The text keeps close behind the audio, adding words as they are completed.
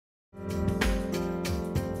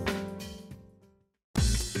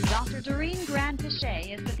Doreen March is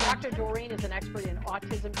the Dr. Doreen is an expert in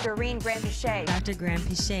autism. Doreen March. Dr.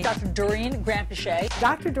 March. Dr. Doreen March.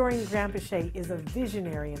 Dr. Doreen March is a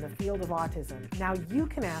visionary in the field of autism. Now you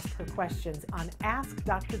can ask her questions on Ask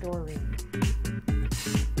Dr. Doreen.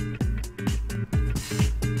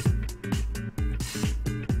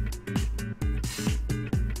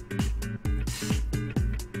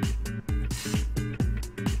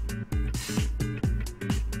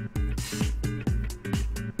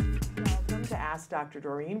 Ask Dr.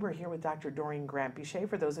 Doreen. We're here with Dr. Doreen March.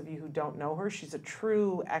 For those of you who don't know her, she's a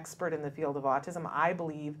true expert in the field of autism. I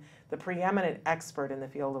believe the preeminent expert in the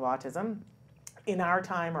field of autism in our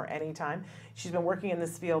time or any time. She's been working in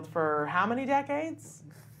this field for how many decades?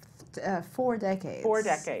 4 decades. 4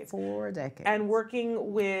 decades. 4 decades. And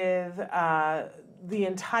working with the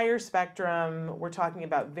entire spectrum. We're talking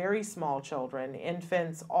about very small children,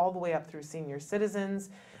 infants, all the way up through senior citizens.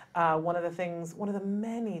 One of the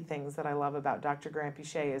many things that I love about Dr.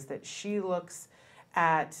 March is that she looks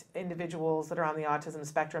at individuals that are on the autism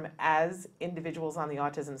spectrum as individuals on the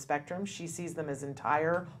autism spectrum. She sees them as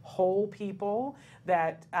entire whole people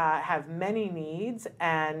that have many needs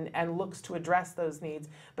and looks to address those needs.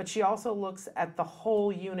 But she also looks at the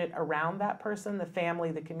whole unit around that person, the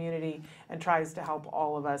family, the community, and tries to help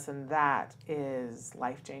all of us. And that is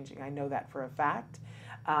life-changing. I know that for a fact.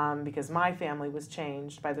 Because my family was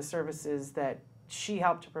changed by the services that she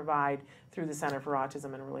helped to provide through the Center for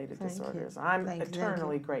Autism and Related Disorders. I'm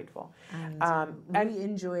eternally grateful. And we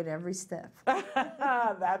enjoyed every step.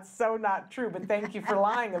 That's so not true, but thank you for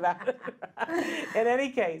lying about it. In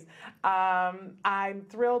any case, I'm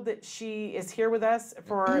thrilled that she is here with us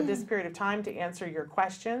for this period of time to answer your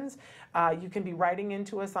questions. You can be writing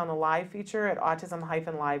into us on the live feature at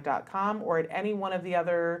autism-live.com or at any one of the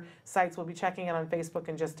other sites. We'll be checking it on Facebook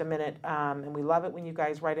in just a minute. And we love it when you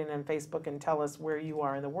guys write in on Facebook and tell us where you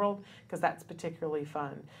are in the world, because that's particularly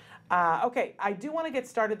fun. Okay, I do want to get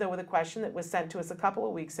started, though, with a question that was sent to us a couple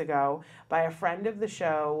of weeks ago by a friend of the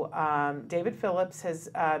show. David Phillips has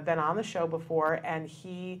been on the show before, and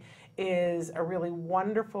he is a really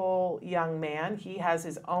wonderful young man. He has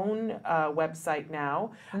his own website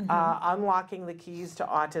now, Unlocking the Keys to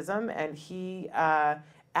Autism, and he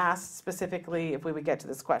asked specifically if we would get to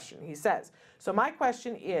this question. He says, so my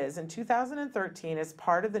question is, in 2013, as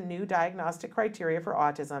part of the new diagnostic criteria for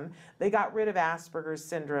autism, they got rid of Asperger's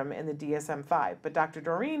syndrome in the DSM-V. But Dr.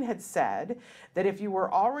 Doreen had said that if you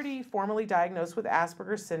were already formally diagnosed with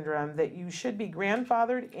Asperger's syndrome, that you should be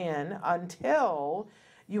grandfathered in until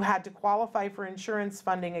you had to qualify for insurance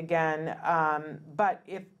funding again. But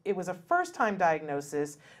if it was a first-time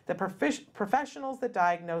diagnosis, the professionals that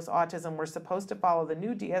diagnose autism were supposed to follow the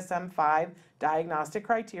new DSM-V diagnostic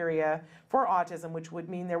criteria for autism, which would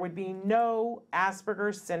mean there would be no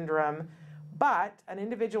Asperger's syndrome. But an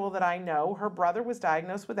individual that I know, her brother was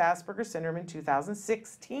diagnosed with Asperger's syndrome in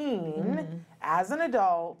 2016 as an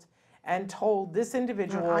adult, and told this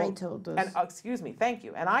individual, excuse me, thank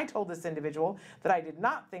you, and I told this individual that I did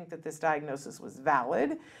not think that this diagnosis was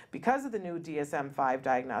valid because of the new DSM-V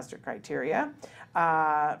diagnostic criteria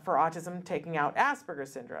for autism taking out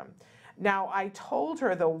Asperger's syndrome. Now, I told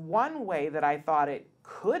her the one way that I thought it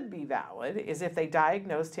could be valid is if they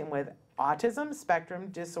diagnosed him with autism spectrum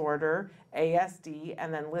disorder, ASD,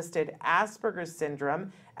 and then listed Asperger's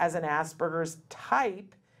syndrome as an Asperger's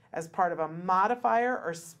type as part of a modifier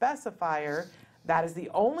or specifier. That is the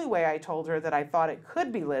only way I told her that I thought it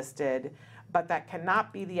could be listed, but that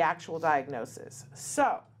cannot be the actual diagnosis.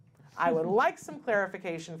 So I would like some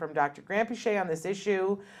clarification from Dr. March on this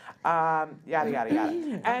issue, yada, yada,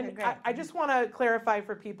 yada. And I just want to clarify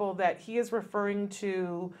for people that he is referring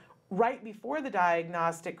to right before the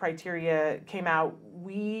diagnostic criteria came out.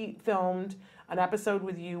 We filmed an episode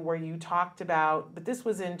with you where you talked about, but this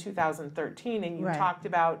was in 2013, and you talked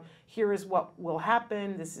about, here is what will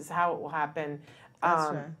happen, this is how it will happen.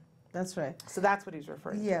 That's right. That's right. So that's what he's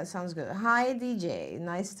referring to. Yeah, sounds good. Hi, DJ.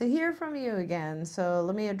 Nice to hear from you again. So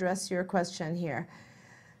let me address your question here.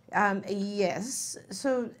 Yes,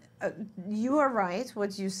 so you are right,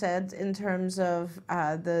 what you said in terms of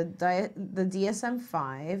the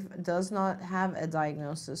DSM-V does not have a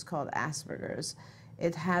diagnosis called Asperger's.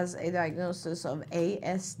 It has a diagnosis of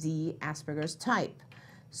ASD, Asperger's type.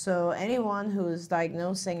 So anyone who is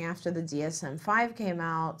diagnosing after the DSM-V came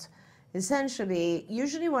out, essentially,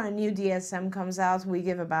 usually when a new DSM comes out, we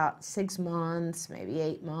give about 6 months, maybe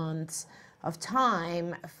 8 months of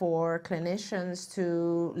time for clinicians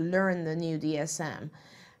to learn the new DSM.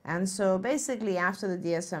 And so basically after the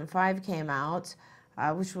DSM-V came out,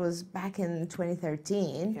 which was back in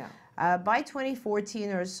 2013, By 2014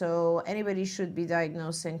 or so, anybody should be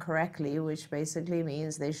diagnosing correctly, which basically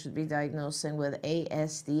means they should be diagnosing with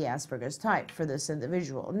ASD, Asperger's type, for this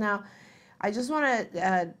individual. Now, I just want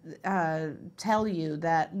to tell you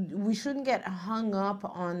that we shouldn't get hung up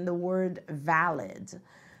on the word valid,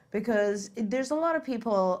 because there's a lot of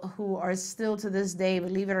people who are still to this day,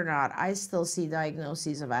 believe it or not, I still see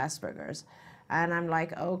diagnoses of Asperger's. And I'm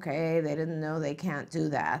like, okay, they didn't know, they can't do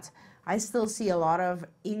that. I still see a lot of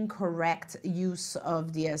incorrect use of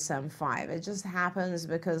DSM-5. It just happens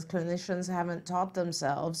because clinicians haven't taught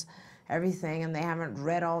themselves everything and they haven't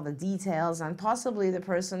read all the details, and possibly the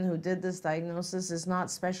person who did this diagnosis is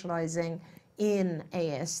not specializing in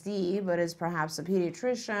ASD, but is perhaps a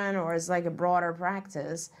pediatrician or is like a broader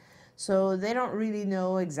practice. So they don't really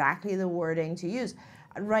know exactly the wording to use.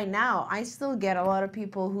 Right now, I still get a lot of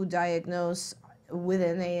people who diagnose with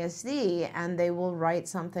an ASD and they will write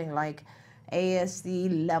something like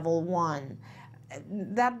ASD level 1.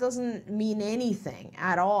 That doesn't mean anything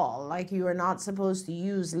at all. Like, you are not supposed to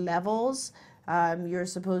use levels. You're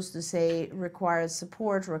supposed to say requires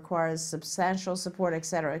support, requires substantial support,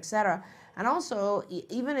 etc., etc. And also,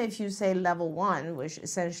 even if you say level 1, which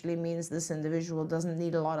essentially means this individual doesn't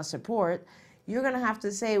need a lot of support, you're going to have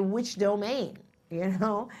to say which domain, you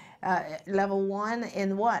know? Level 1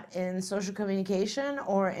 in what? In social communication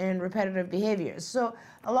or in repetitive behaviors? So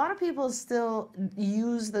a lot of people still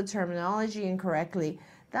use the terminology incorrectly.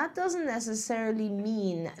 That doesn't necessarily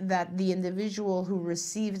mean that the individual who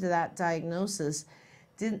received that diagnosis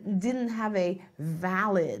didn't have a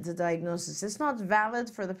valid diagnosis. It's not valid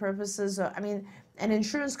for the purposes of, I mean, an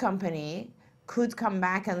insurance company could come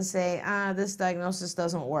back and say, this diagnosis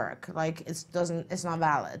doesn't work. Like, it's not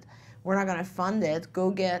valid. We're not going to fund it.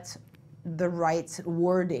 Go get the right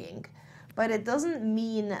wording. But it doesn't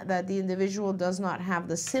mean that the individual does not have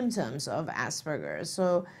the symptoms of Asperger's.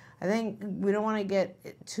 So I think we don't want to get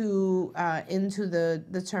too into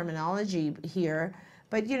the terminology here.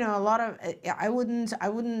 But, you know, a lot of, I wouldn't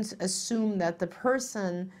assume that the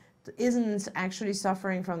person isn't actually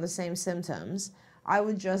suffering from the same symptoms. I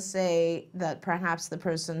would just say that perhaps the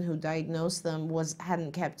person who diagnosed them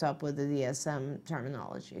hadn't kept up with the DSM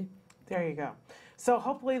terminology. There you go. So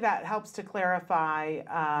hopefully that helps to clarify,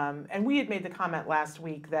 and we had made the comment last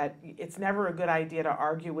week that it's never a good idea to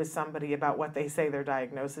argue with somebody about what they say their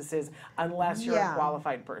diagnosis is unless you're a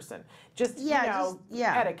qualified person. Just,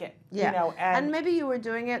 etiquette, you know. And maybe you were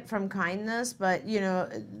doing it from kindness, but, you know,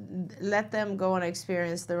 let them go and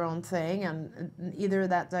experience their own thing, and either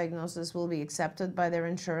that diagnosis will be accepted by their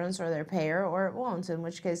insurance or their payer, or it won't, in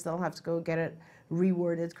which case they'll have to go get it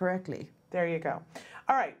reworded correctly. There you go.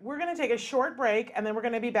 All right, we're going to take a short break, and then we're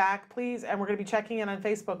going to be back, please, and we're going to be checking in on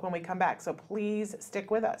Facebook when we come back, so please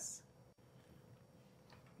stick with us.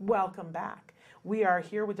 Welcome back. We are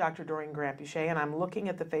here with Dr. Doreen March, and I'm looking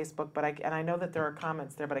at the Facebook, and I know that there are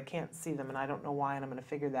comments there, but I can't see them, and I don't know why, and I'm going to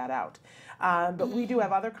figure that out. But we do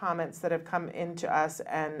have other comments that have come into us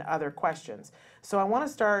and other questions. So I want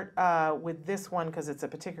to start with this one because it's a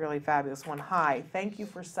particularly fabulous one. Hi, thank you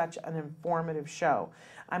for such an informative show.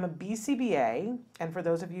 I'm a BCBA, and for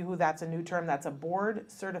those of you who that's a new term, that's a board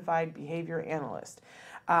certified behavior analyst.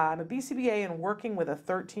 I'm a BCBA and working with a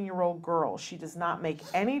 13-year-old girl. She does not make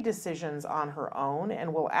any decisions on her own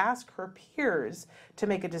and will ask her peers to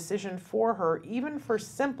make a decision for her, even for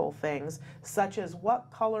simple things such as what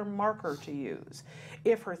color marker to use.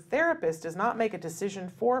 If her therapist does not make a decision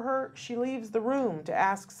for her, she leaves the room to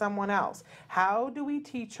ask someone else. How do we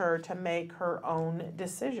teach her to make her own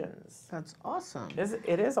decisions? That's awesome.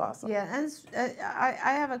 It is awesome. Yeah, and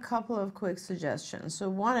I have a couple of quick suggestions. So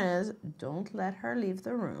one is, don't let her leave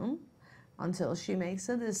the room until she makes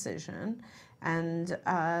a decision, and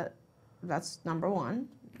that's number one.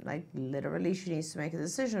 Like, literally, she needs to make a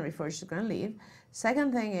decision before she's going to leave.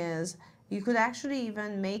 Second thing is, you could actually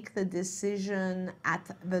even make the decision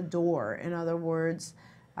at the door. In other words,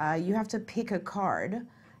 you have to pick a card,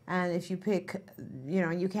 and if you pick, you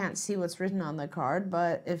know, you can't see what's written on the card,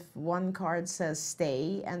 but if one card says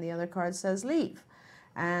stay and the other card says leave,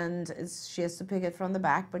 and she has to pick it from the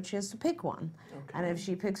back, but she has to pick one. Okay. And if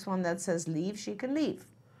she picks one that says leave, she can leave.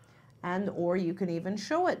 And or you can even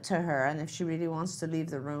show it to her, and if she really wants to leave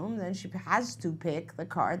the room, then she has to pick the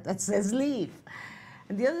card that says leave.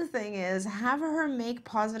 And the other thing is, have her make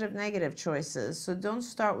positive negative choices. So don't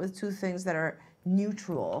start with two things that are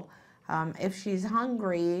neutral. If she's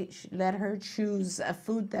hungry, let her choose a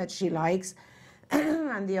food that she likes,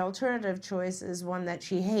 and the alternative choice is one that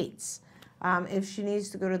she hates. If she needs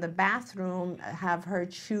to go to the bathroom, have her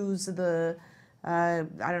choose the, I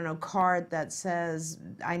don't know, card that says,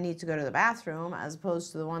 I need to go to the bathroom, as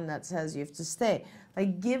opposed to the one that says you have to stay.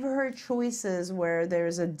 Like, give her choices where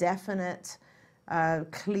there's a definite,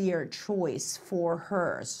 clear choice for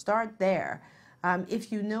her. Start there.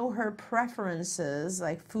 If you know her preferences,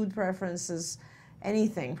 like food preferences,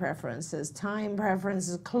 anything preferences, time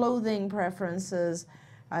preferences, clothing preferences,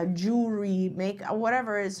 jewelry, makeup,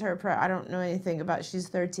 whatever is her I don't know anything about, she's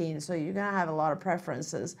 13, so you're gonna have a lot of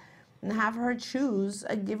preferences. And have her choose,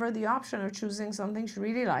 give her the option of choosing something she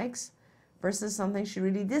really likes versus something she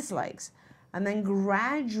really dislikes. And then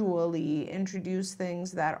gradually introduce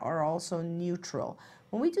things that are also neutral.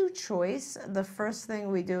 When we do choice, the first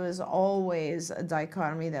thing we do is always a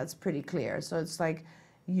dichotomy that's pretty clear. So it's like,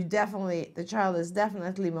 the child is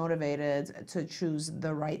definitely motivated to choose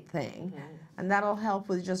the right thing. And that'll help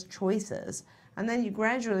with just choices. And then you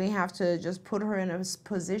gradually have to just put her in a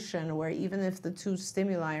position where even if the two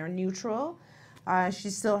stimuli are neutral, she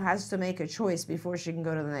still has to make a choice before she can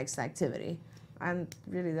go to the next activity. And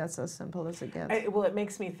really, that's as simple as it gets. Well, it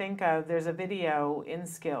makes me think of, there's a video in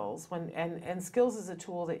Skills, and Skills is a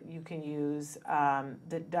tool that you can use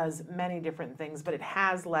that does many different things, but it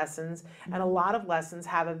has lessons, and a lot of lessons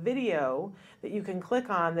have a video that you can click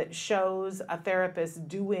on that shows a therapist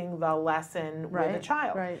doing the lesson with a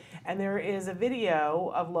child. Right. And there is a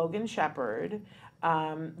video of Logan Shepherd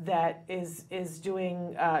that is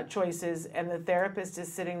doing choices, and the therapist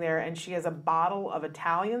is sitting there, and she has a bottle of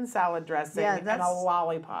Italian salad dressing and a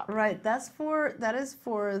lollipop. Right. That is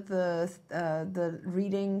for the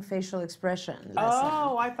reading facial expression lesson.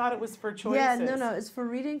 Oh, I thought it was for choices. Yeah, no, it's for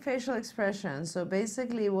reading facial expression. So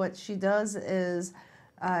basically, what she does is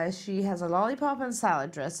she has a lollipop and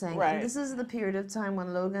salad dressing. Right. And this is the period of time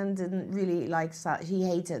when Logan didn't really like he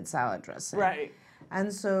hated salad dressing. Right.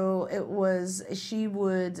 And so she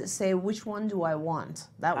would say, which one do I want?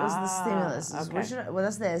 That was the stimulus. Okay. Well,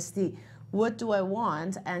 that's the ST. What do I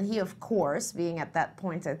want? And he, of course, being at that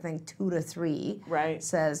point, I think 2 to 3,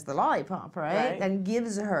 says the lollipop, right? And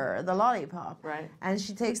gives her the lollipop. Right. And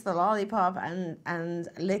she takes the lollipop and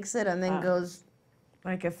licks it and then goes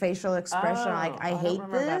like a facial expression, like, I hate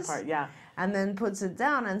this. That part. Yeah. And then puts it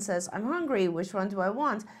down and says, I'm hungry, which one do I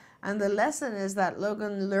want? And the lesson is that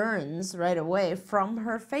Logan learns right away from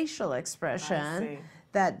her facial expression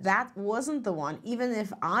that wasn't the one. Even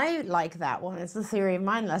if I like that one, it's the theory of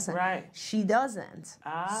mind lesson. Right. She doesn't.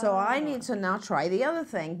 So I need to now try the other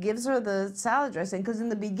thing. Gives her the salad dressing, because in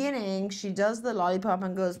the beginning she does the lollipop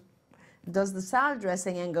and does the salad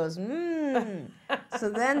dressing and goes, So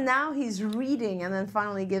then now he's reading, and then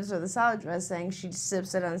finally gives her the salad dressing. She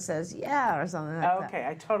sips it and says, yeah, or something like that. Okay,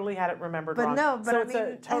 I totally had it remembered wrong. But so I it's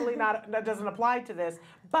mean, totally not, that doesn't apply to this,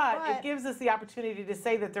 but it gives us the opportunity to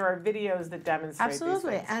say that there are videos that demonstrate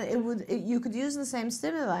absolutely, these things. And you could use the same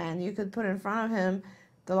stimuli, and you could put in front of him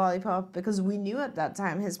the lollipop, because we knew at that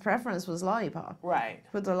time his preference was lollipop. Right.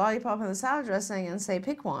 Put the lollipop in the salad dressing and say,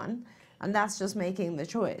 pick one. And that's just making the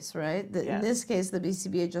choice, right? In this case, the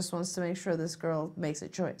BCBA just wants to make sure this girl makes a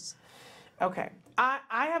choice. Okay. I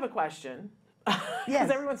have a question. Because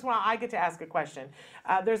Yes. every once in a while I get to ask a question.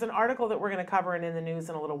 There's an article that we're going to cover in the news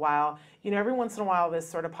in a little while. You know, every once in a while this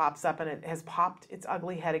sort of pops up, and it has popped its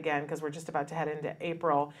ugly head again because we're just about to head into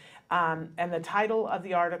April. And the title of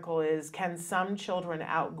the article is, Can Some Children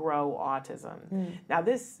Outgrow Autism? Now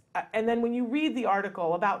this, and then when you read the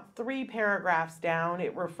article, about 3 paragraphs down,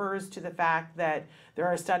 it refers to the fact that there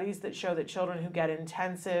are studies that show that children who get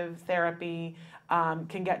intensive therapy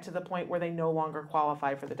can get to the point where they no longer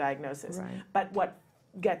qualify for the diagnosis. Right. But what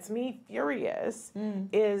gets me furious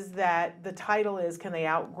is that the title is, Can They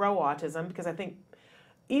Outgrow Autism? Because I think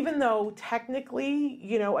even though technically,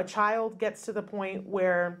 you know, a child gets to the point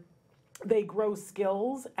where they grow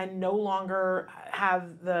skills and no longer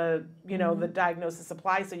have the, you know, the diagnosis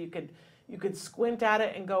apply, so you could squint at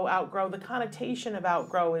it and go outgrow. The connotation of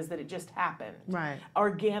outgrow is that it just happened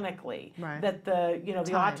organically. That the, you know,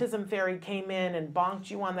 the autism fairy came in and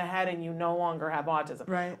bonked you on the head and you no longer have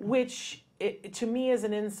autism. Which to me is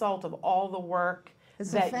an insult of all the work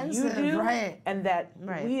that offensive, you do and that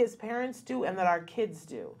we as parents do and that our kids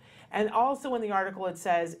do. And also in the article it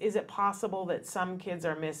says, is it possible that some kids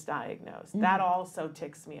are misdiagnosed? That also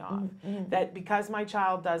ticks me off. That because my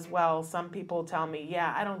child does well, some people tell me,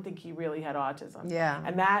 yeah, I don't think he really had autism.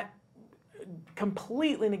 And that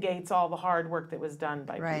completely negates all the hard work that was done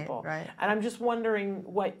by people. And I'm just wondering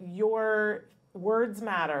what your words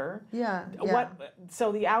matter.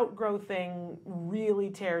 So the outgrow thing really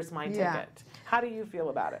tears my ticket. How do you feel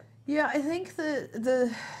about it? Yeah, I think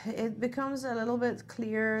it becomes a little bit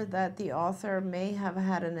clear that the author may have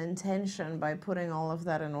had an intention by putting all of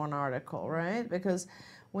that in one article, right? Because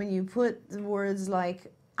when you put words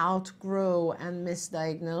like outgrow and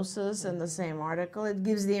misdiagnosis in the same article, it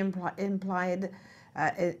gives the implied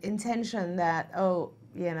intention that, oh,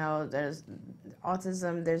 you know, there's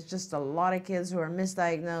autism, there's just a lot of kids who are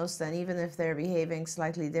misdiagnosed, and even if they're behaving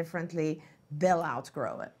slightly differently, they'll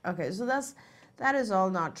outgrow it. Okay, so that is all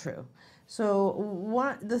not true. So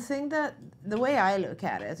the way I look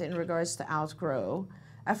at it in regards to outgrow,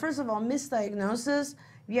 first of all, misdiagnosis,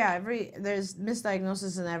 yeah, there's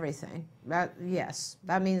misdiagnosis in everything. Yes,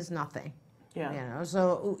 that means nothing. Yeah. You know,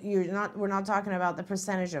 so we're not talking about the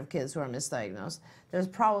percentage of kids who are misdiagnosed. There's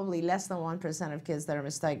probably less than 1% of kids that are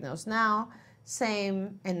misdiagnosed now.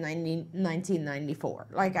 Same in 1994.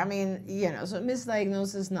 Like, I mean, you know, so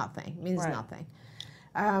misdiagnosis, nothing, means nothing.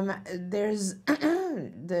 There's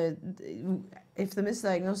if the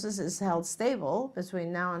misdiagnosis is held stable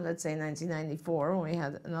between now and, let's say, 1994, when we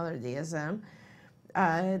had another DSM,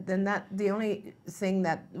 then the only thing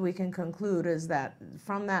that we can conclude is that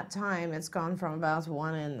from that time, it's gone from about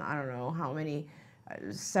 1 in, I don't know how many,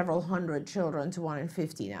 several hundred children to 1 in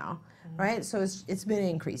 50 now, right? So it's been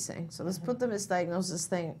increasing. So let's put the misdiagnosis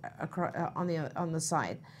thing on the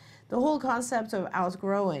side. The whole concept of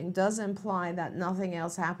outgrowing does imply that nothing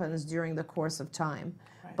else happens during the course of time,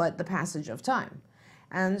 but the passage of time.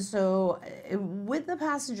 And so with the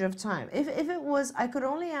passage of time, if it was, I could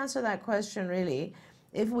only answer that question really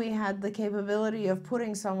if we had the capability of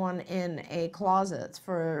putting someone in a closet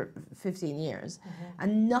for 15 years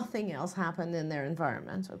and nothing else happened in their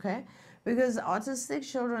environment, okay? Because autistic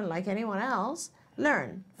children, like anyone else,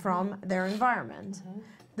 learn from their environment.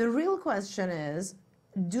 The real question is,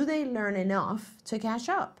 do they learn enough to catch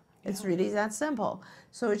up? It's really that simple.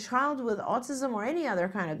 So a child with autism or any other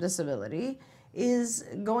kind of disability is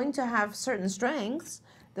going to have certain strengths.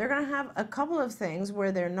 They're going to have a couple of things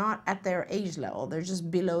where they're not at their age level. They're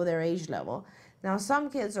just below their age level. Now, some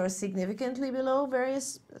kids are significantly below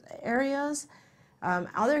various areas.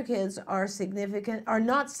 Other kids are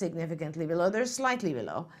not significantly below. They're slightly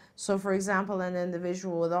below. So, for example, an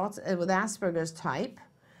individual with Asperger's type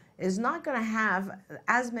is not going to have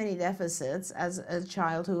as many deficits as a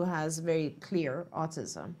child who has very clear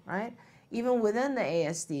autism, right? Even within the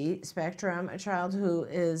ASD spectrum, a child who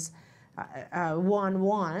is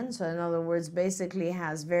 1-1, so in other words, basically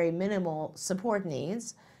has very minimal support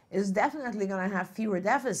needs, is definitely going to have fewer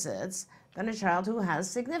deficits than a child who has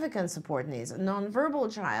significant support needs. A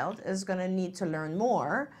nonverbal child is going to need to learn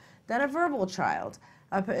more than a verbal child.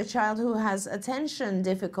 A child who has attention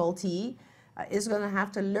difficulty is going to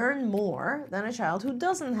have to learn more than a child who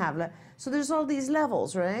doesn't have. So there's all these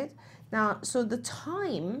levels, right? Now, so the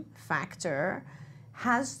time factor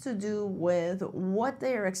has to do with what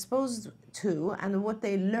they are exposed to and what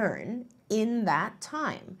they learn in that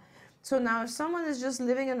time. So now if someone is just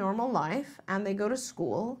living a normal life and they go to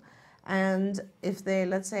school, and if they,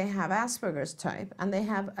 let's say, have Asperger's type and they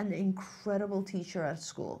have an incredible teacher at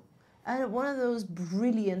school, and one of those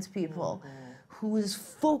brilliant people who is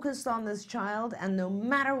focused on this child, and no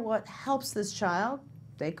matter what helps this child,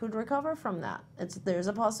 they could recover from that. There's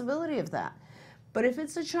a possibility of that. But if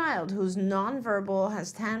it's a child who's nonverbal,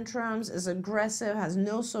 has tantrums, is aggressive, has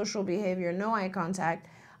no social behavior, no eye contact,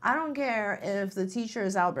 I don't care if the teacher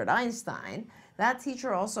is Albert Einstein, that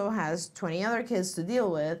teacher also has 20 other kids to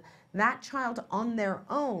deal with. That child on their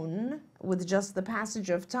own, with just the passage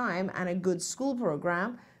of time and a good school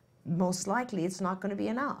program, most likely it's not going to be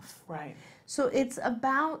enough. Right. So it's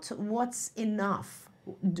about what's enough,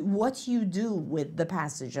 what you do with the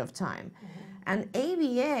passage of time. And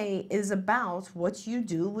ABA is about what you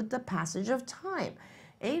do with the passage of time.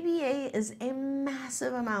 ABA is a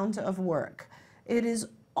massive amount of work. It is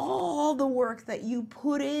all the work that you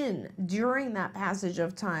put in during that passage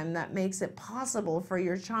of time that makes it possible for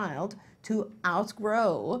your child to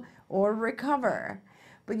outgrow or recover.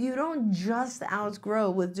 But you don't just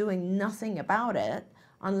outgrow with doing nothing about it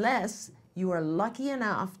unless you are lucky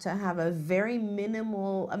enough to have a very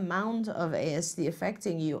minimal amount of ASD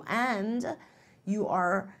affecting you and you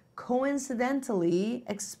are coincidentally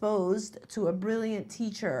exposed to a brilliant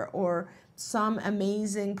teacher or some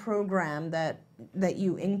amazing program that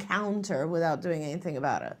you encounter without doing anything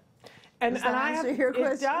about it. And, Does that answer your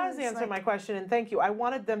question? It does answer my question, and thank you. I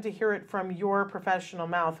wanted them to hear it from your professional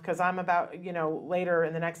mouth because I'm about, later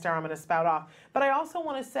in the next hour I'm going to spout off. But I also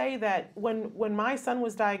want to say that when my son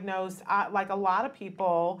was diagnosed, like a lot of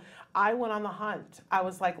people, I went on the hunt. I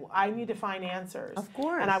was like, I need to find answers. Of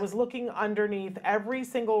course. And I was looking underneath every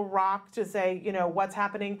single rock to say, what's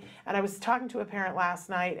happening. And I was talking to a parent last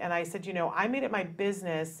night, and I said, I made it my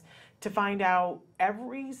business to find out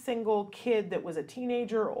every single kid that was a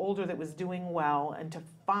teenager or older that was doing well, and to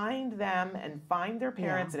find them and find their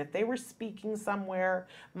parents. And if they were speaking somewhere,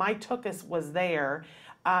 my tuchus was there.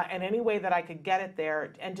 and any way that I could get it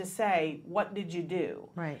there, and to say, what did you do?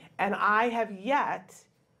 Right. And I have yet,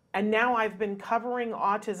 and now I've been covering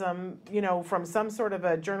autism, you know, from some sort of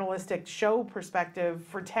a journalistic show perspective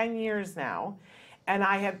for 10 years now. And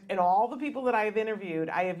I have, in all the people that I have interviewed,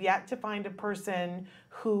 I have yet to find a person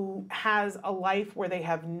who has a life where they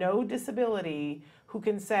have no disability who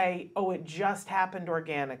can say, oh, it just happened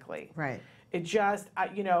organically. Right. It just,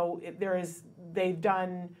 you know, they've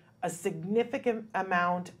done a significant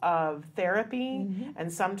amount of therapy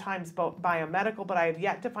and sometimes biomedical, but I have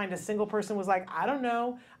yet to find a single person who was like, I don't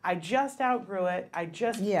know, I just outgrew it. I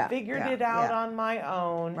just figured it out on my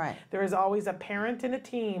own. Right. There is always a parent and a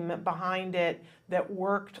team behind it that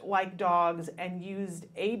worked like dogs and used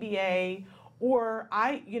ABA, or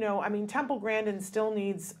Temple Grandin still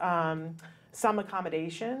needs some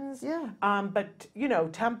accommodations. Yeah. But, you know,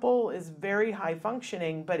 Temple is very high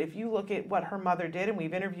functioning, but if you look at what her mother did, and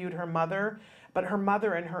we've interviewed her mother, but her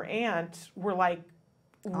mother and her aunt were like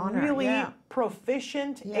really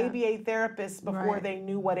proficient ABA therapists before they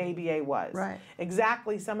knew what ABA was. Right.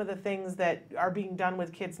 Exactly some of the things that are being done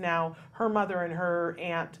with kids now, her mother and her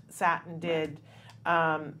aunt sat and did.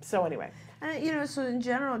 So anyway. And, you know, so in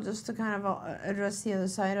general, just to kind of address the other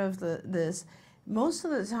side of this, most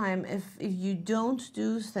of the time, if you don't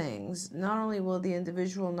do things, not only will the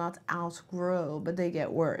individual not outgrow, but they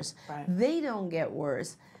get worse. Right. They don't get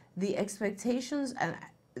worse. The expectations and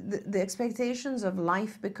the expectations of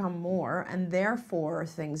life become more, and therefore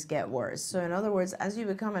things get worse. So in other words, as you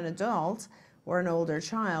become an adult or an older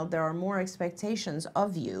child, there are more expectations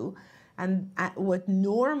of you. And what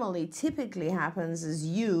normally typically happens is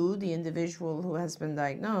you, the individual who has been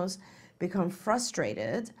diagnosed, become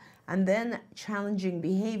frustrated, and then challenging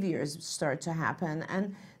behaviors start to happen.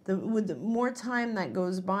 And with the more time that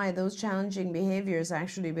goes by, those challenging behaviors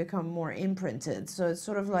actually become more imprinted. So it's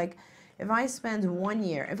sort of like, if I spend 1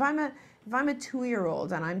 year, if I'm a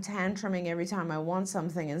 2-year-old and I'm tantruming every time I want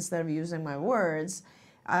something instead of using my words,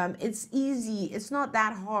 it's easy, it's not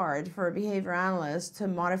that hard for a behavior analyst to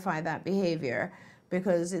modify that behavior,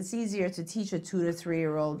 because it's easier to teach a 2 to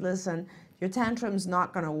 3-year-old, listen, your tantrum's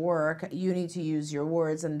not going to work, you need to use your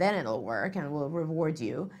words and then it'll work and we'll reward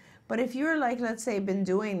you. But if you're like, let's say, been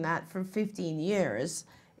doing that for 15 years,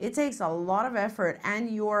 it takes a lot of effort and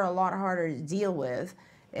you're a lot harder to deal with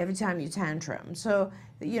every time you tantrum. So,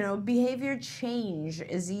 you know, behavior change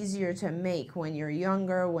is easier to make when you're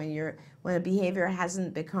younger, when a behavior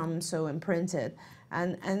hasn't become so imprinted.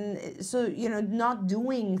 And so, you know, not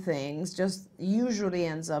doing things just usually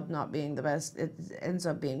ends up not being the best. It ends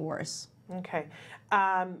up being worse. Okay.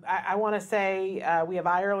 I want to say we have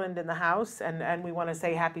Ireland in the house, and we want to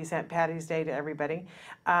say happy St. Paddy's Day to everybody.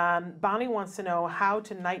 Bonnie wants to know how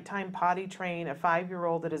to nighttime potty train a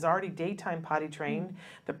 5-year-old that is already daytime potty trained.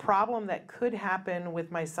 The problem that could happen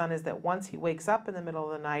with my son is that once he wakes up in the middle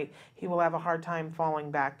of the night, he will have a hard time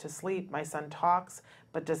falling back to sleep. My son talks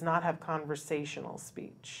but does not have conversational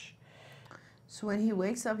speech. So when he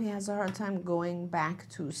wakes up, he has a hard time going back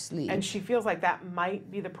to sleep. And she feels like that might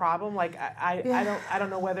be the problem. Like I don't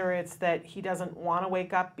know whether it's that he doesn't want to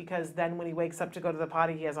wake up because then when he wakes up to go to the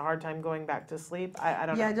potty, he has a hard time going back to sleep. I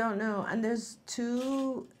don't know. Yeah, I don't know. And there's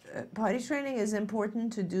two, potty training is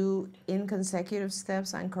important to do in consecutive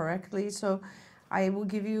steps and correctly. So I will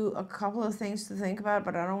give you a couple of things to think about,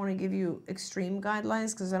 but I don't want to give you extreme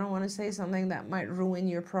guidelines because I don't want to say something that might ruin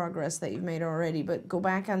your progress that you've made already. But go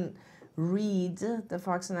back and read the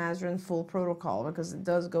Fox and Azrin full protocol because it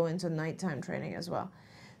does go into nighttime training as well.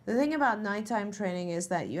 The thing about nighttime training is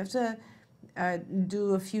that you have to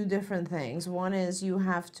do a few different things. One is you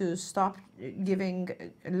have to stop giving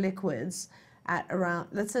liquids at around,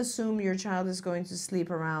 let's assume your child is going to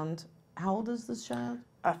sleep around, how old is this child?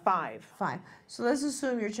 5. 5. So let's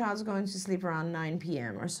assume your child's going to sleep around 9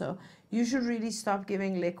 p.m. or so. You should really stop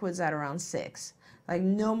giving liquids at around 6. Like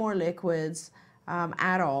no more liquids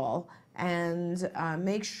at all. And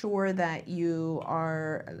make sure that you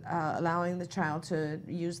are allowing the child to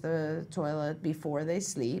use the toilet before they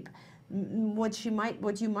sleep. What you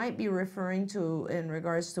might be referring to in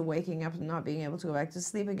regards to waking up and not being able to go back to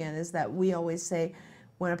sleep again is that we always say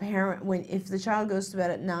if the child goes to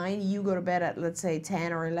bed at 9, you go to bed at, let's say,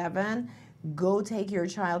 10 or 11, go take your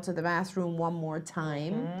child to the bathroom one more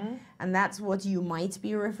time. And that's what you might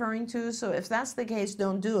be referring to. So if that's the case,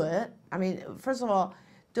 don't do it. I mean, first of all,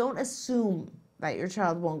 don't assume that your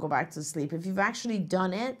child won't go back to sleep. If you've actually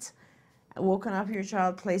done it, woken up your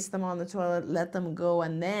child, placed them on the toilet, let them go,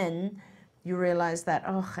 and then you realize that,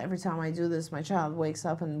 oh, every time I do this, my child wakes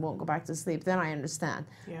up and won't go back to sleep, then I understand.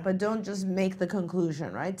 Yeah. But don't just make the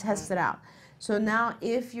conclusion, right? Test it out. So now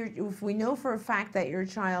if we know for a fact that your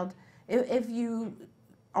child, if you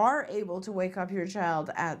are able to wake up your child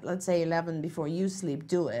at, let's say, 11 before you sleep,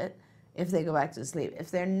 do it if they go back to sleep.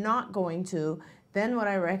 If they're not going to, then what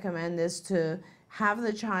I recommend is to have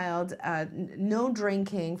the child no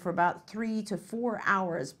drinking for about 3 to 4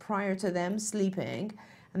 hours prior to them sleeping.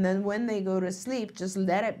 And then when they go to sleep, just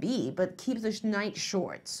let it be, but keep the night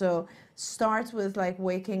short. So start with like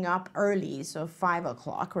waking up early, so 5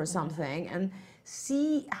 o'clock or something, and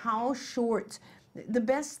see how short. The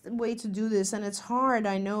best way to do this, and it's hard,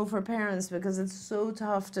 I know, for parents because it's so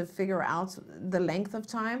tough to figure out the length of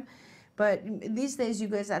time. But these days, you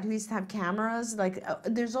guys at least have cameras. Like,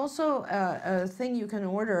 there's also a thing you can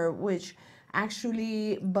order which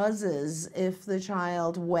actually buzzes if the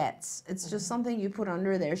child wets. It's just something you put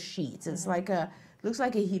under their sheets. It's like looks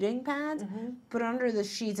like a heating pad. Put under the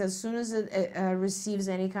sheets. As soon as it receives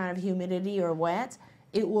any kind of humidity or wet,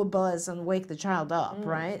 it will buzz and wake the child up,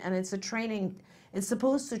 right? And it's a training. It's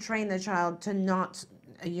supposed to train the child to not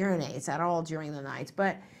urinate at all during the night.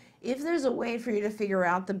 But if there's a way for you to figure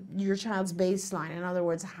out your child's baseline, in other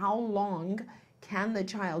words, how long can the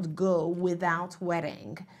child go without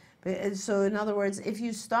wetting? So in other words, if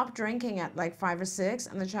you stop drinking at like 5 or 6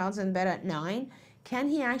 and the child's in bed at 9, can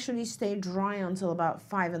he actually stay dry until about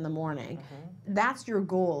 5 in the morning? That's your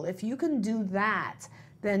goal. If you can do that,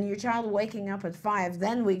 then your child waking up at 5,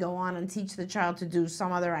 then we go on and teach the child to do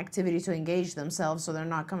some other activity to engage themselves so they're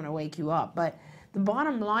not coming to wake you up. But the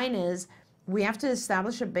bottom line is, we have to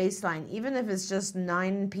establish a baseline, even if it's just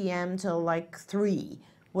 9 p.m. till like 3,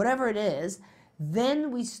 whatever it is.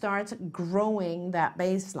 Then we start growing that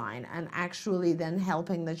baseline and actually then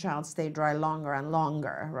helping the child stay dry longer and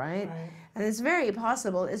longer, right? And it's very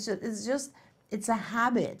possible. It's a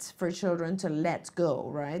habit for children to let go,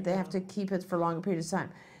 right? They have to keep it for longer periods of time.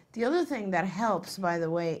 The other thing that helps, by the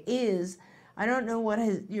way, is, I don't know what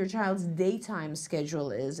your child's daytime schedule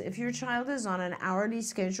is. If your child is on an hourly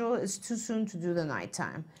schedule, it's too soon to do the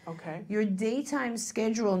nighttime. Okay. Your daytime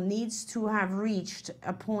schedule needs to have reached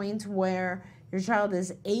a point where your child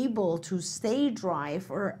is able to stay dry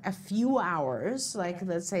for a few hours, like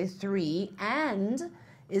let's say 3, and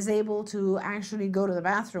is able to actually go to the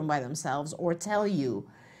bathroom by themselves or tell you.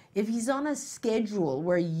 If he's on a schedule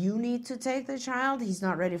where you need to take the child, he's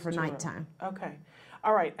not ready for nighttime. Okay.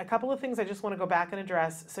 All right, a couple of things I just want to go back and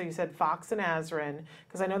address. So you said Fox and Azrin,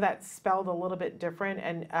 because I know that's spelled a little bit different,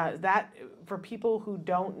 and that, for people who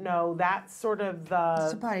don't know, that's sort of the...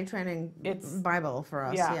 It's a potty training Bible for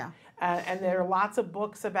us, yeah. And there are lots of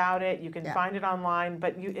books about it. You can find it online,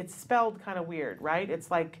 but it's spelled kind of weird, right? It's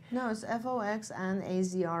like... No, it's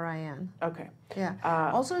Foxnazrin. Okay. Yeah.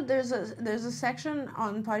 Also, there's a section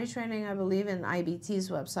on potty training, I believe, in IBT's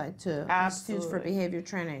website too. Institute for Behavior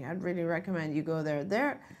Training. I'd really recommend you go there.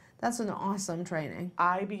 That's an awesome training.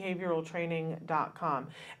 ibehavioraltraining.com.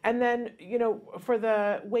 And then, you know, for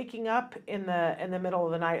the waking up in the middle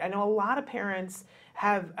of the night, I know a lot of parents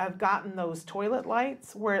have gotten those toilet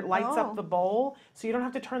lights where it lights up the bowl, so you don't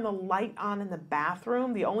have to turn the light on in the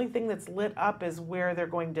bathroom. The only thing that's lit up is where they're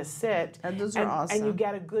going to sit. And those are awesome. And you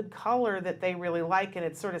get a good color that they really like, and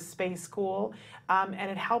it's sort of space cool. And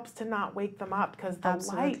it helps to not wake them up, because the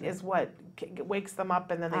light is what wakes them up,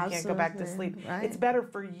 and then they can't go back to sleep. Right. It's better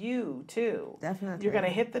for you, too. Definitely. You're going to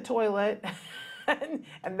hit the toilet.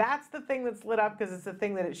 And that's the thing that's lit up, because it's the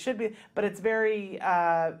thing that it should be, but it's very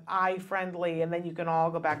eye friendly, and then you can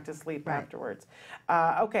all go back to sleep afterwards.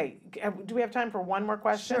 Okay, do we have time for one more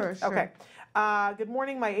question? Sure. Okay. Good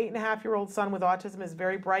morning. My 8.5-year-old son with autism is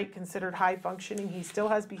very bright, considered high functioning. He still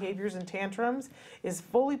has behaviors and tantrums, is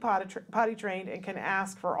fully potty trained, and can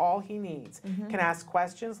ask for all he needs. Can ask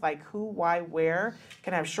questions like who, why, where,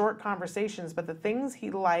 can have short conversations, but the things he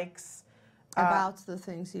likes... About the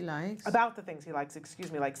things he likes,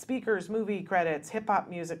 excuse me, like speakers, movie credits, hip-hop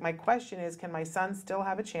music. My question is, can my son still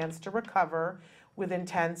have a chance to recover with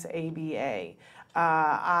intense ABA?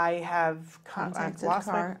 I have contacted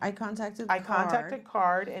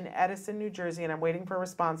CARD in Edison, New Jersey, and I'm waiting for a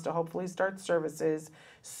response to hopefully start services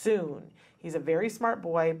soon. He's a very smart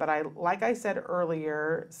boy, but like I said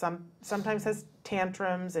earlier, sometimes has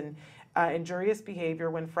tantrums and injurious behavior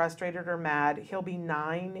when frustrated or mad. He'll be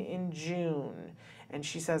 9 in June. And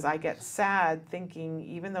she says, I get sad thinking,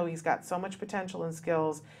 even though he's got so much potential and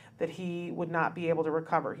skills, that he would not be able to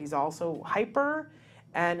recover. He's also hyper,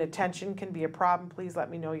 and attention can be a problem. Please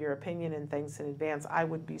let me know your opinion, and thanks in advance. I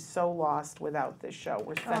would be so lost without this show.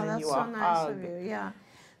 We're sending you a hug. Oh, that's so nice of you, yeah.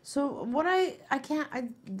 So what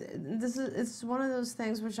it's one of those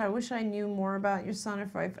things which I wish I knew more about your son,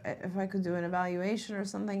 if I could do an evaluation or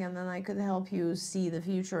something, and then I could help you see the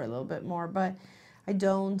future a little bit more, but I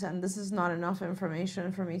don't, and this is not enough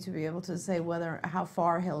information for me to be able to say how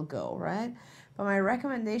far he'll go, right? But my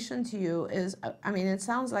recommendation to you is, I mean, it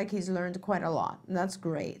sounds like he's learned quite a lot. And that's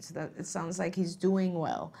great. That it sounds like he's doing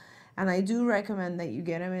well. And I do recommend that you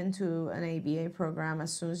get him into an ABA program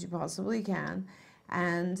as soon as you possibly can,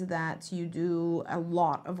 and that you do a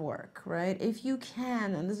lot of work, right? If you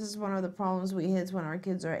can, and this is one of the problems we hit when our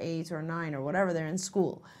kids are 8 or 9 or whatever, they're in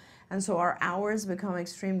school. And so our hours become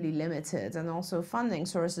extremely limited, and also funding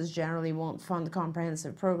sources generally won't fund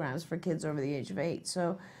comprehensive programs for kids over the age of 8.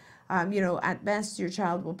 So, you know, at best, your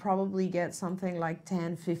child will probably get something like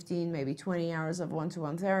 10, 15, maybe 20 hours of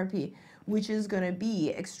one-to-one therapy, which is going to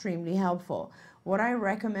be extremely helpful. What I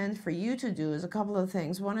recommend for you to do is a couple of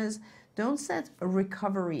things. One is, don't set a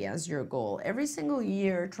recovery as your goal. Every single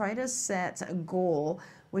year, try to set a goal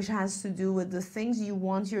which has to do with the things you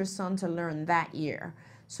want your son to learn that year.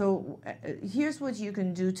 So here's what you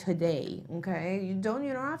can do today, okay? You don't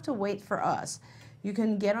have to wait for us. You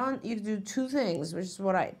can get on, you can do 2 things, which is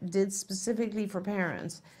what I did specifically for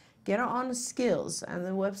parents. Get on Skills, and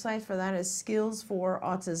the website for that is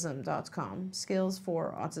skillsforautism.com,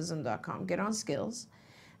 skillsforautism.com. Get on Skills.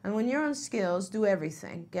 And when you're on Skills, do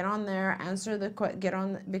everything. Get on there,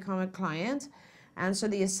 become a client, answer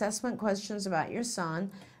the assessment questions about your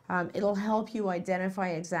son. It'll help you identify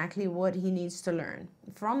exactly what he needs to learn.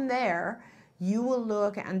 From there, you will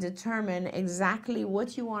look and determine exactly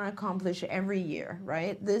what you want to accomplish every year,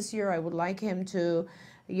 right? This year, I would like him to,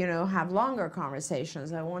 you know, have longer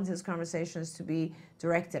conversations. I want his conversations to be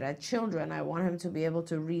directed at children. I want him to be able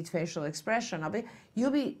to read facial expression.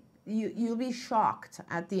 You'll be shocked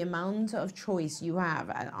at the amount of choice you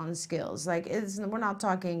have on Skills. Like, we're not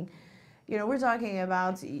talking, you know, we're talking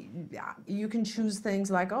about, you can choose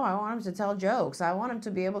things like, oh, I want him to tell jokes. I want him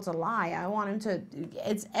to be able to lie. I want him to,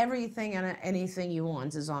 it's everything and anything you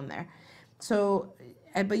want is on there. So,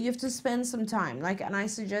 but you have to spend some time. Like, and I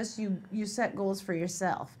suggest you set goals for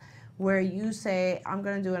yourself where you say, I'm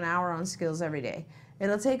going to do an hour on Skills every day.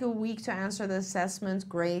 It'll take a week to answer the assessment,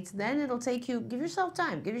 great. Then it'll take you, give yourself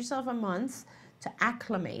time, give yourself a month to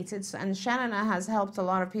acclimate. And Shannon has helped a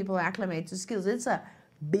lot of people acclimate to Skills. It's a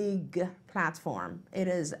big platform. It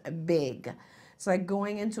is big. It's like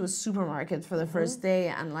going into a supermarket for the first day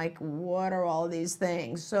and like, what are all these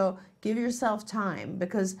things? So give yourself time,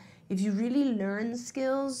 because if you really learn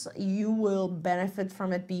Skills, you will benefit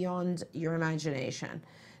from it beyond your imagination.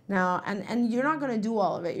 Now, and you're not going to do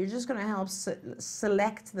all of it. You're just going to help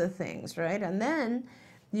select the things, right? And then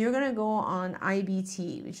you're going to go on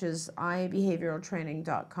IBT, which is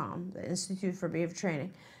ibehavioraltraining.com, the Institute for Behavior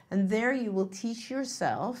Training. And there you will teach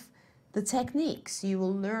yourself the techniques. You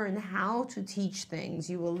will learn how to teach things.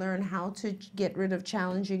 You will learn how to get rid of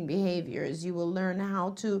challenging behaviors. You will learn how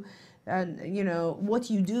to, you know, what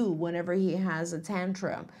you do whenever he has a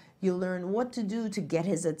tantrum. You'll learn what to do to get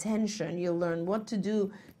his attention. You'll learn what to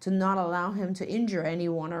do to not allow him to injure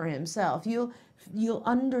anyone or himself. You'll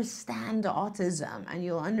understand autism, and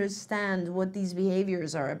you'll understand what these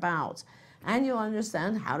behaviors are about. And you'll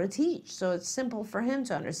understand how to teach. So it's simple for him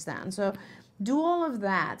to understand. So do all of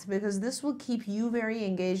that, because this will keep you very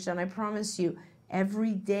engaged. And I promise you,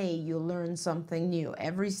 every day you'll learn something new,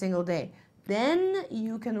 every single day. Then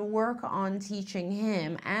you can work on teaching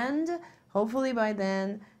him. And hopefully by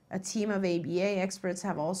then, a team of ABA experts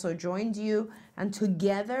have also joined you. And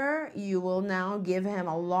together, you will now give him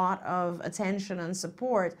a lot of attention and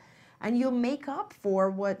support. And you'll make up for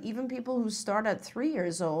what even people who start at 3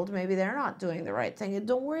 years old, maybe they're not doing the right thing. And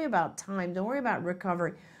don't worry about time. Don't worry about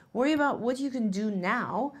recovery. Worry about what you can do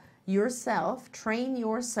now yourself, train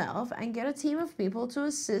yourself, and get a team of people to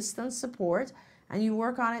assist and support, and you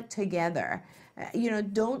work on it together. You know,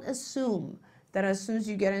 don't assume that as soon as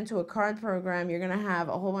you get into a CARD program, you're going to have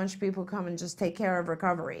a whole bunch of people come and just take care of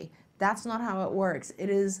recovery. That's not how it works. It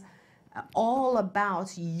is all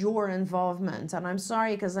about your involvement. And I'm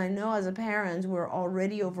sorry, because I know as a parent we're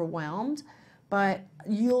already overwhelmed, but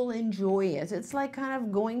you'll enjoy it. It's like kind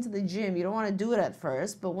of going to the gym. You don't want to do it at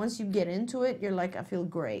first, but once you get into it, you're like, I feel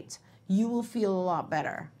great. You will feel a lot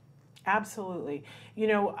better. Absolutely. You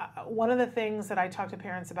know, one of the things that I talk to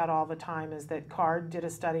parents about all the time is that CARD did a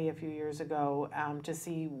study a few years ago to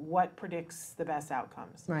see what predicts the best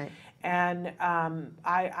outcomes. Right. And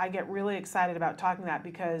I get really excited about talking that,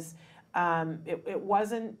 because it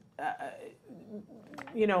wasn't,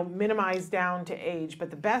 minimize down to age, but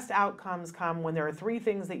the best outcomes come when there are three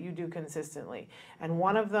things that you do consistently. And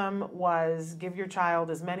one of them was give your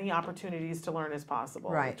child as many opportunities to learn as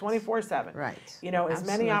possible. Right. 24/7. Right. As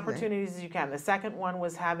many Absolutely. opportunities as you can. The second one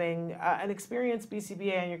was having an experienced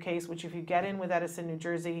BCBA in your case, which if you get in with Edison, New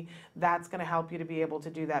Jersey, that's going to help you to be able to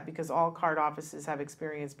do that because all card offices have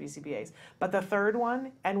experienced BCBAs. But the third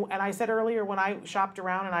one, and I said earlier when I shopped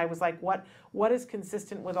around and I was like, what is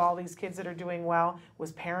consistent with all these kids that are doing well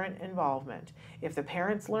was parent involvement. If the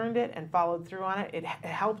parents learned it and followed through on it, it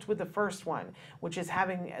helped with the first one, which is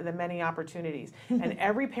having the many opportunities. And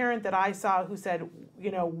every parent that I saw who said,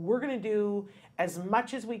 we're going to do as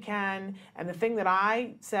much as we can, and the thing that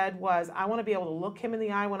I said was, I want to be able to look him in the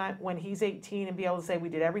eye when he's 18 and be able to say we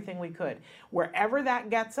did everything we could. Wherever that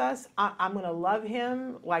gets us, I'm going to love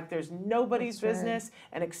him like there's nobody's business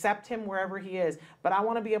and accept him wherever he is. But I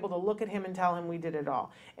want to be able to look at him and tell him we did it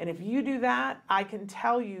all. And if you do that, I can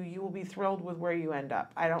tell you, you will be thrilled with where you end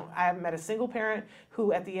up. I haven't met a single parent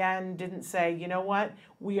who at the end didn't say, you know what,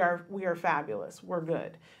 we are fabulous, we're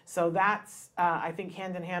good. So that's, I think,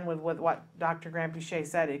 hand in hand with what Dr. Grant-Pichet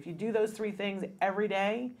said. If you do those three things every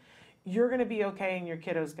day, you're going to be okay and your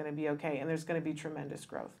kiddo's going to be okay, and there's going to be tremendous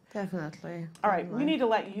growth. Definitely. All right, we need to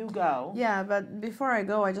let you go. Yeah, but before I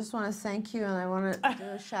go, I just want to thank you, and I want to do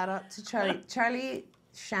a shout out to Charlie. Charlie,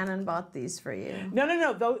 Shannon bought these for you. No.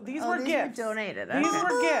 These were gifts. Were donated. These Okay.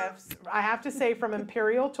 were gifts, I have to say, from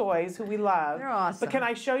Imperial Toys, who we love. They're awesome. But can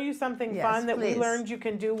I show you something Yes, fun that please. we learned you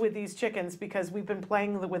can do with these chickens because we've been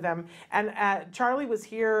playing with them? And Charlie was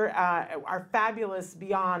here, our fabulous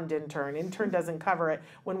Beyond intern. Intern doesn't cover it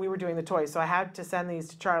when we were doing the toys, so I had to send these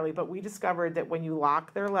to Charlie. But we discovered that when you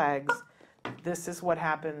lock their legs, this is what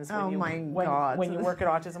happens when when you work at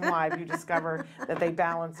Autism-Live. You discover that they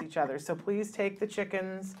balance each other. So please take the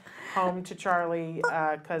chickens home to Charlie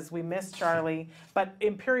because we miss Charlie. But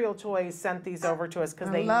Imperial Toys sent these over to us because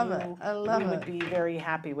they knew we would be very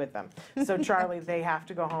happy with them. So Charlie, they have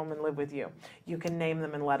to go home and live with you. You can name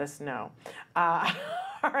them and let us know.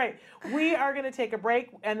 All right, we are going to take a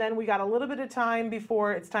break, and then we got a little bit of time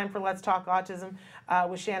before it's time for Let's Talk Autism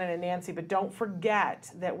with Shannon and Nancy. But don't forget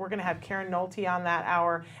that we're going to have Karen Nolte on that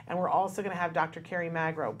hour, and we're also going to have Dr. Carrie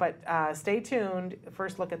Magro. But stay tuned.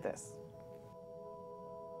 First, look at this.